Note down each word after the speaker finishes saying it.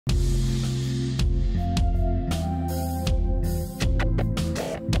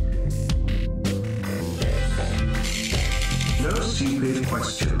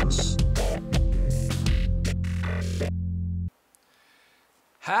questions.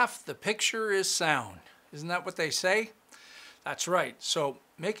 Half the picture is sound. Isn't that what they say? That's right. So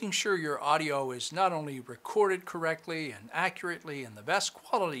making sure your audio is not only recorded correctly and accurately and the best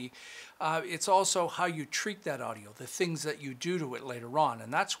quality, it's also how you treat that audio, the things that you do to it later on.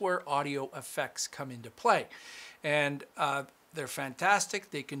 And that's where audio effects come into play. And they're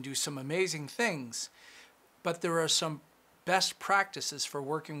fantastic. They can do some amazing things. But there are some best practices for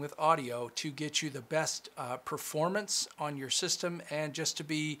working with audio to get you the best performance on your system and just to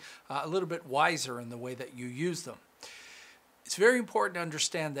be a little bit wiser in the way that you use them. It's very important to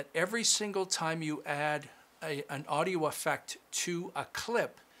understand that every single time you add an audio effect to a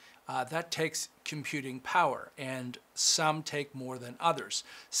clip, that takes computing power, and some take more than others.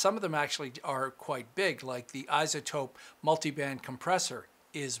 Some of them actually are quite big, like the Isotope multiband compressor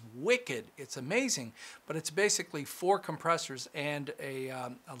is wicked. It's amazing, but it's basically 4 compressors and a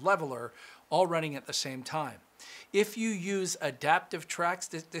leveler all running at the same time. If you use adaptive tracks,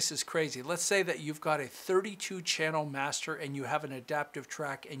 this is crazy. Let's say that you've got a 32 channel master and you have an adaptive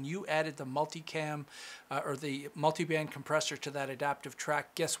track and you added the multicam or the multiband compressor to that adaptive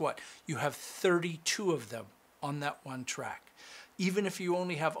track. Guess what? You have 32 of them on that one track, even if you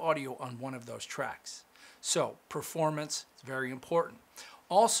only have audio on one of those tracks. So performance is very important.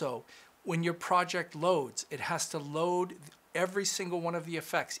 Also, when your project loads, it has to load every single one of the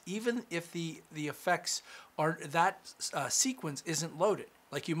effects, even if the effects are, that sequence isn't loaded.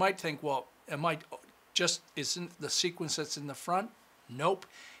 Like you might think, well, isn't the sequence that's in the front? Nope.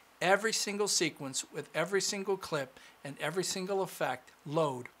 Every single sequence with every single clip and every single effect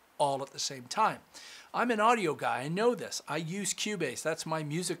load all at the same time. I'm an audio guy, I know this. I use Cubase, that's my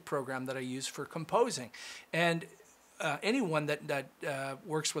music program that I use for composing. And anyone that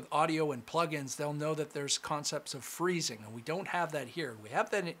works with audio and plugins, they'll know that there's concepts of freezing, and we don't have that here. We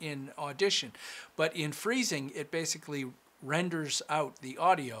have that in Audition, but in freezing, it basically renders out the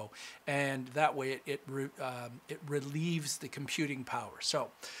audio, and that way it relieves the computing power.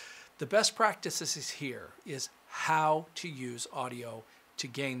 So the best practices here is how to use audio to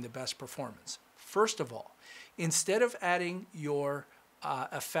gain the best performance. First of all, instead of adding your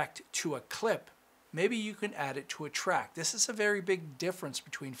effect to a clip, maybe you can add it to a track. This is a very big difference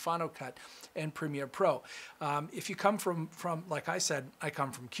between Final Cut and Premiere Pro. If you come from, like I said, I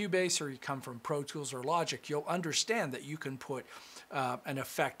come from Cubase, or you come from Pro Tools or Logic, you'll understand that you can put an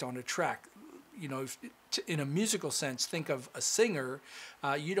effect on a track. You know, in a musical sense, think of a singer.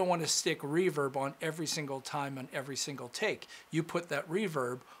 You don't want to stick reverb on every single time on every single take. You put that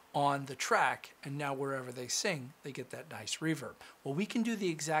reverb on the track, and now wherever they sing, they get that nice reverb. Well, we can do the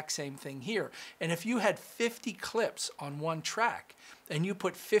exact same thing here. And if you had 50 clips on one track and you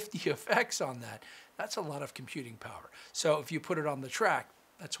put 50 effects on that, that's a lot of computing power. So if you put it on the track,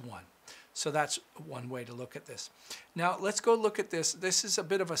 that's one. So that's one way to look at this. Now let's go look at this. This is a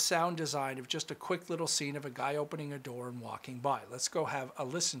bit of a sound design of just a quick little scene of a guy opening a door and walking by. Let's go have a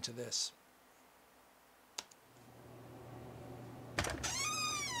listen to this.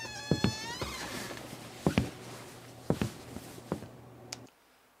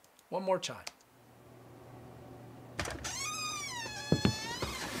 One more time.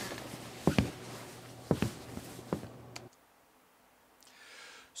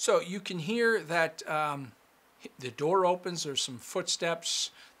 So you can hear that the door opens, there's some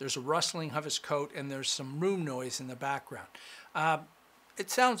footsteps, there's a rustling of his coat, and there's some room noise in the background. It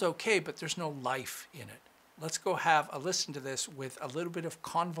sounds okay, but there's no life in it. Let's go have a listen to this with a little bit of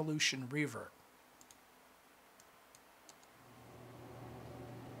convolution reverb.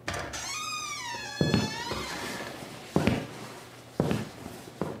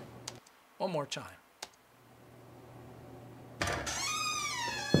 One more time.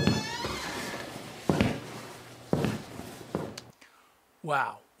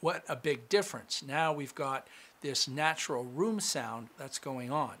 Wow, what a big difference. Now we've got this natural room sound that's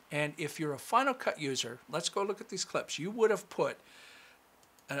going on. And if you're a Final Cut user, let's go look at these clips. You would have put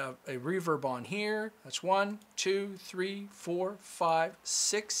a reverb on here. That's 1, 2, 3, 4, 5,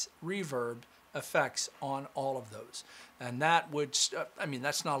 6 reverb effects on all of those. And that would, I mean,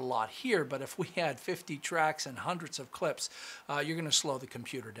 that's not a lot here, but if we had 50 tracks and hundreds of clips, you're going to slow the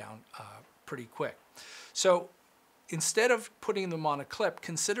computer down pretty quick. So instead of putting them on a clip,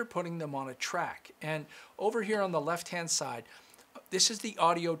 consider putting them on a track. And over here on the left-hand side, this is the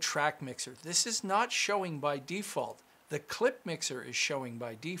audio track mixer. This is not showing by default. The clip mixer is showing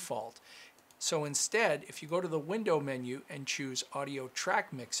by default. So instead, if you go to the window menu and choose audio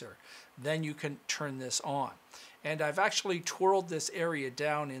track mixer, then you can turn this on. And I've actually twirled this area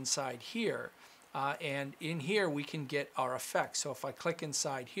down inside here, and in here we can get our effects. So if I click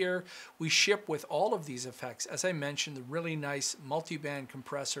inside here, we ship with all of these effects. As I mentioned, the really nice multi-band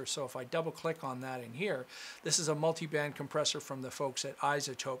compressor. So if I double click on that in here, this is a multi-band compressor from the folks at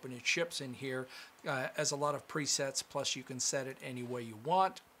Isotope, and it ships in here as a lot of presets, plus you can set it any way you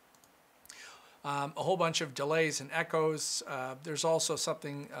want. A whole bunch of delays and echoes. There's also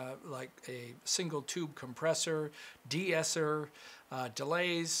something like a single tube compressor, de-esser,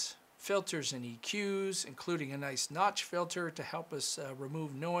 delays, filters and EQs, including a nice notch filter to help us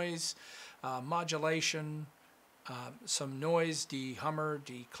remove noise, modulation, some noise, de-hummer,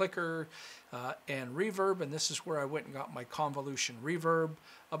 de-clicker, and reverb. And this is where I went and got my convolution reverb.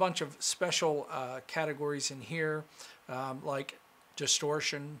 A bunch of special categories in here, like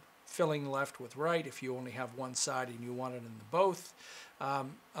distortion, filling left with right if you only have one side and you want it in the both.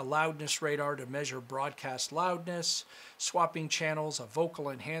 A loudness radar to measure broadcast loudness, swapping channels, a vocal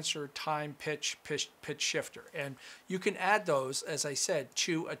enhancer, time, pitch shifter. And you can add those, as I said,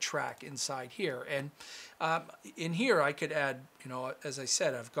 to a track inside here. And in here I could add, you know, as I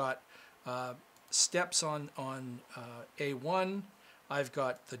said, I've got steps on A1, I've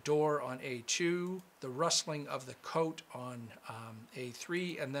got the door on A2, the rustling of the coat on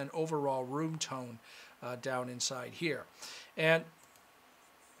A3, and then overall room tone down inside here. And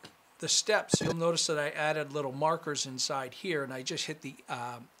the steps, you'll notice that I added little markers inside here, and I just hit the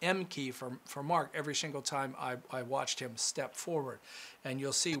M key for mark every single time I watched him step forward. And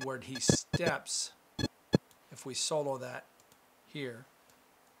you'll see where he steps, if we solo that here.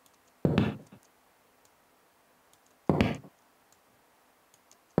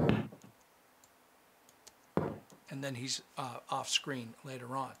 And then he's off screen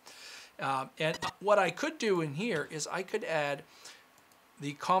later on. And what I could do in here is I could add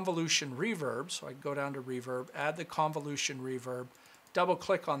the convolution reverb. So I go down to reverb, add the convolution reverb, double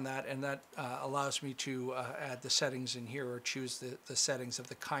click on that, and that allows me to add the settings in here or choose the settings of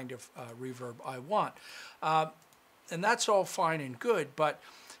the kind of reverb I want. And that's all fine and good, but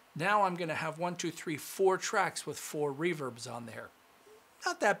now I'm going to have 4 tracks with 4 reverbs on there.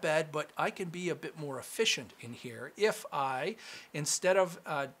 Not that bad, but I can be a bit more efficient in here if I, instead of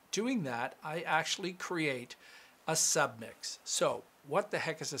doing that, I actually create a submix. So what the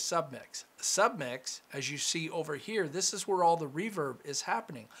heck is a submix? A submix, as you see over here, this is where all the reverb is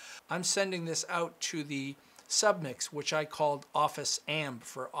happening. I'm sending this out to the submix, which I called Office Amb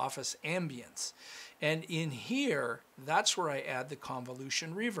for Office Ambience. And in here, that's where I add the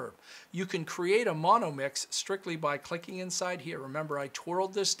convolution reverb. You can create a mono mix strictly by clicking inside here. Remember, I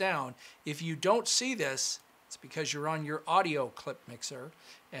twirled this down. If you don't see this, it's because you're on your audio clip mixer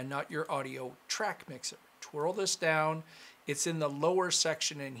and not your audio track mixer. Twirl this down. It's in the lower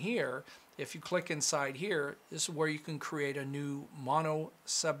section in here. If you click inside here, this is where you can create a new mono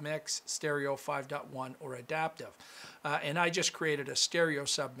submix, stereo 5.1, or adaptive. And I just created a stereo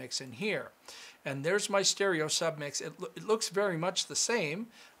submix in here. And there's my stereo submix. It looks very much the same.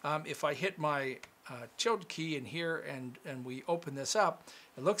 If I hit my tilde key in here and we open this up,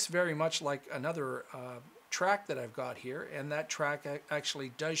 it looks very much like another track that I've got here. And that track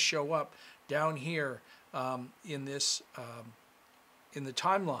actually does show up down here in this in the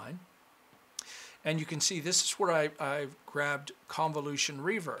timeline. And you can see this is where I've grabbed convolution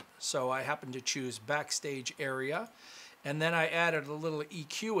reverb. So I happen to choose backstage area. And then I added a little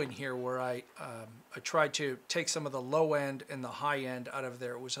EQ in here where I tried to take some of the low end and the high end out of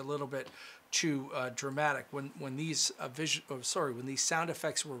there. It was a little bit too dramatic. When these when these sound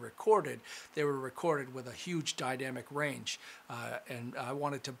effects were recorded, they were recorded with a huge dynamic range, and I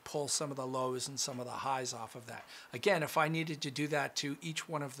wanted to pull some of the lows and some of the highs off of that. Again, if I needed to do that to each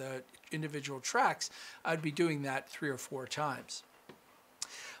one of the individual tracks, I'd be doing that 3 or 4 times.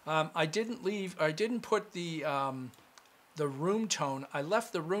 I didn't put the room tone. I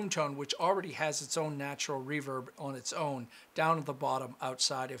left the room tone, which already has its own natural reverb on its own, down at the bottom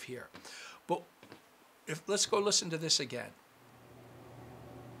outside of here. But let's go listen to this again.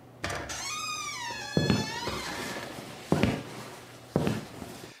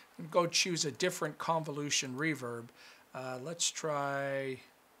 Go choose a different convolution reverb. Let's try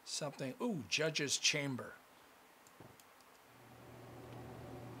something. Ooh, Judge's Chamber.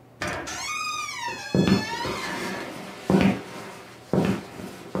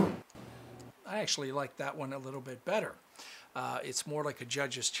 I actually like that one a little bit better. It's more like a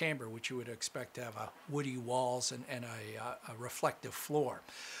judge's chamber, which you would expect to have woody walls and a reflective floor.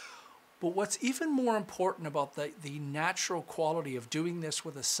 But what's even more important about the natural quality of doing this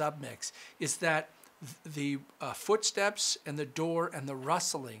with a submix is that the footsteps and the door and the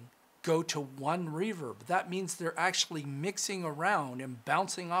rustling go to one reverb. That means they're actually mixing around and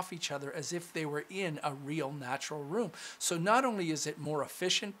bouncing off each other as if they were in a real natural room. So not only is it more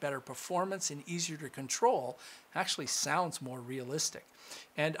efficient, better performance, and easier to control, it actually sounds more realistic.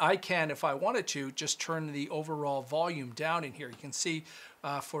 And I can, if I wanted to, just turn the overall volume down in here. You can see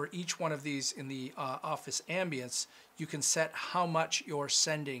for each one of these in the Office Ambience, you can set how much you're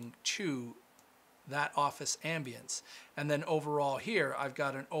sending to that Office Ambience. And then overall here, I've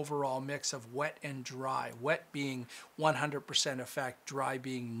got an overall mix of wet and dry. Wet being 100% effect, dry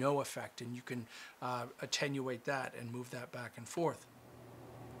being no effect. And you can attenuate that and move that back and forth.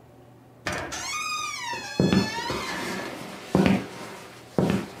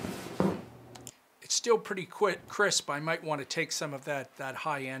 It's still pretty crisp. I might want to take some of that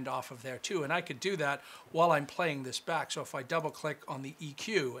high end off of there too. And I could do that while I'm playing this back. So if I double click on the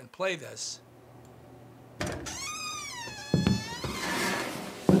EQ and play this,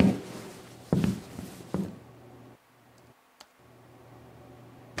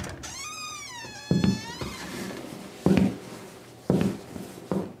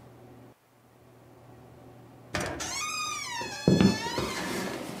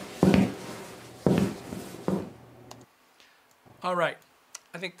 all right,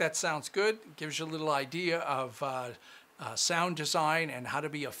 I think that sounds good. It gives you a little idea of sound design and how to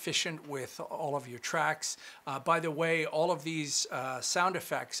be efficient with all of your tracks. By the way, all of these sound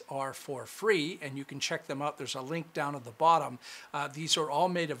effects are for free, and you can check them out. There's a link down at the bottom. These are all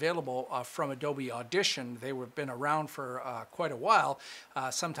made available from Adobe Audition. They have been around for quite a while.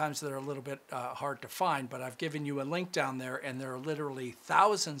 Sometimes they're a little bit hard to find, but I've given you a link down there, and there are literally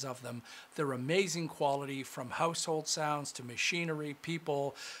thousands of them. They're amazing quality, from household sounds to machinery,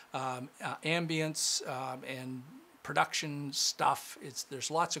 people, ambience, and production stuff.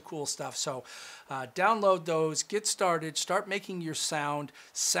 There's lots of cool stuff. So download those, get started, start making your sound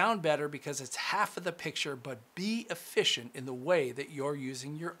better, because it's half of the picture, but be efficient in the way that you're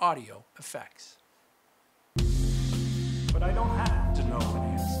using your audio effects. But I don't have to know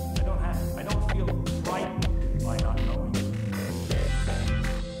finance.